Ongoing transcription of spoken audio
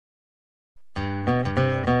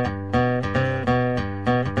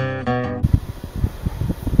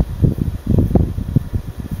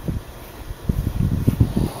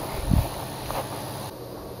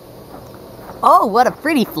what a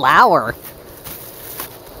pretty flower.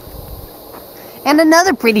 And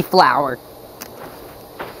another pretty flower.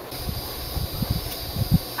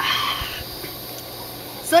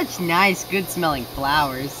 Such nice, good smelling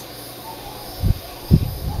flowers.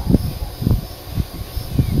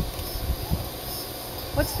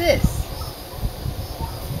 What's this?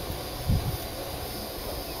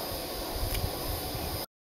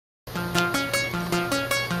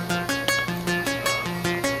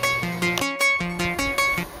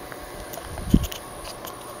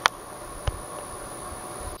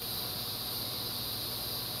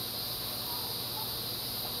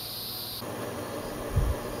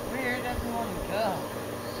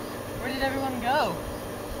 Where did everyone go?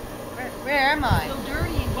 Where am I? It's so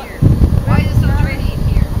dirty in here. Why is it so dirty in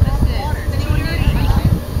here? What is this? It's so dirty.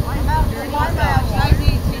 Why am I outside?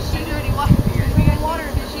 It's too dirty water. We got water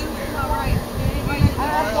and tissue. It's not right. I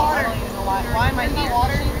have water. Why am I not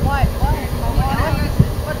water? What?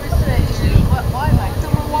 What is this? Why am I?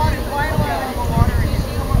 Some more water. Why do I have water in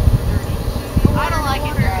here? I don't like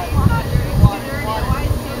it dirty. It's not dirty. It's too dirty. Why is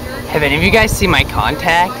it so dirty? Have any of you guys seen my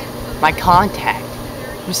contact? My contact.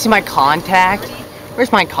 You see my contact?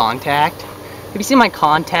 Where's my contact? Have you seen my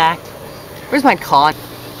contact? Where's my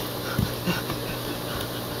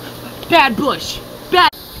Bad bush! Bad!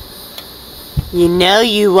 You know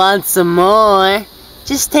you want some more.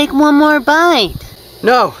 Just take one more bite.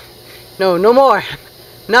 No. No more.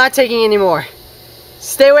 Not taking any more.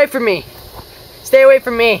 Stay away from me. Stay away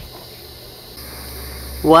from me.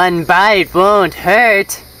 One bite won't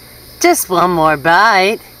hurt. Just one more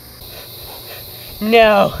bite.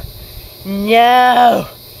 No. No.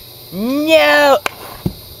 No.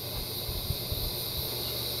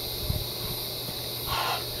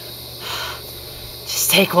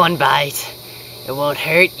 Just take one bite. It won't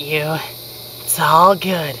hurt you. It's all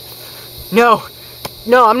good. No.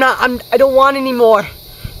 No, I don't want any more.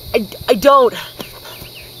 I don't.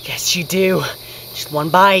 Yes, you do. Just one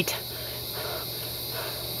bite.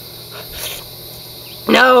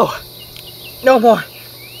 No. No more.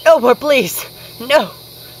 No more, please. No.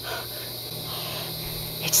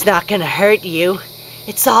 It's not gonna hurt you.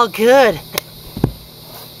 It's all good.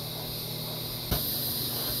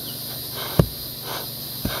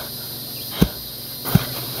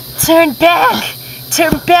 Turn back.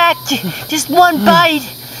 Turn back. Just one bite.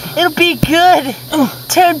 It'll be good.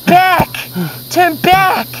 Turn back. Turn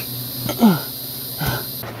back.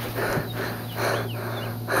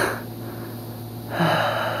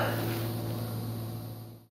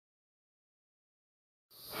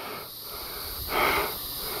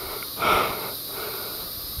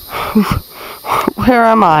 Where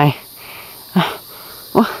am I?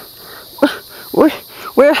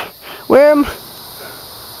 Where am...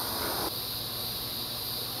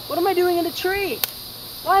 What am I doing in a tree?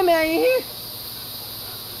 Why am I here?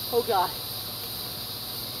 Oh God.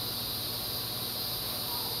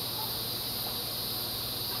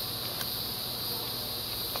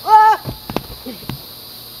 Ah!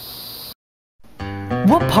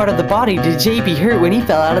 What part of the body did JP hurt when he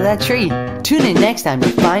fell out of that tree? Tune in next time to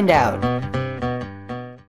find out.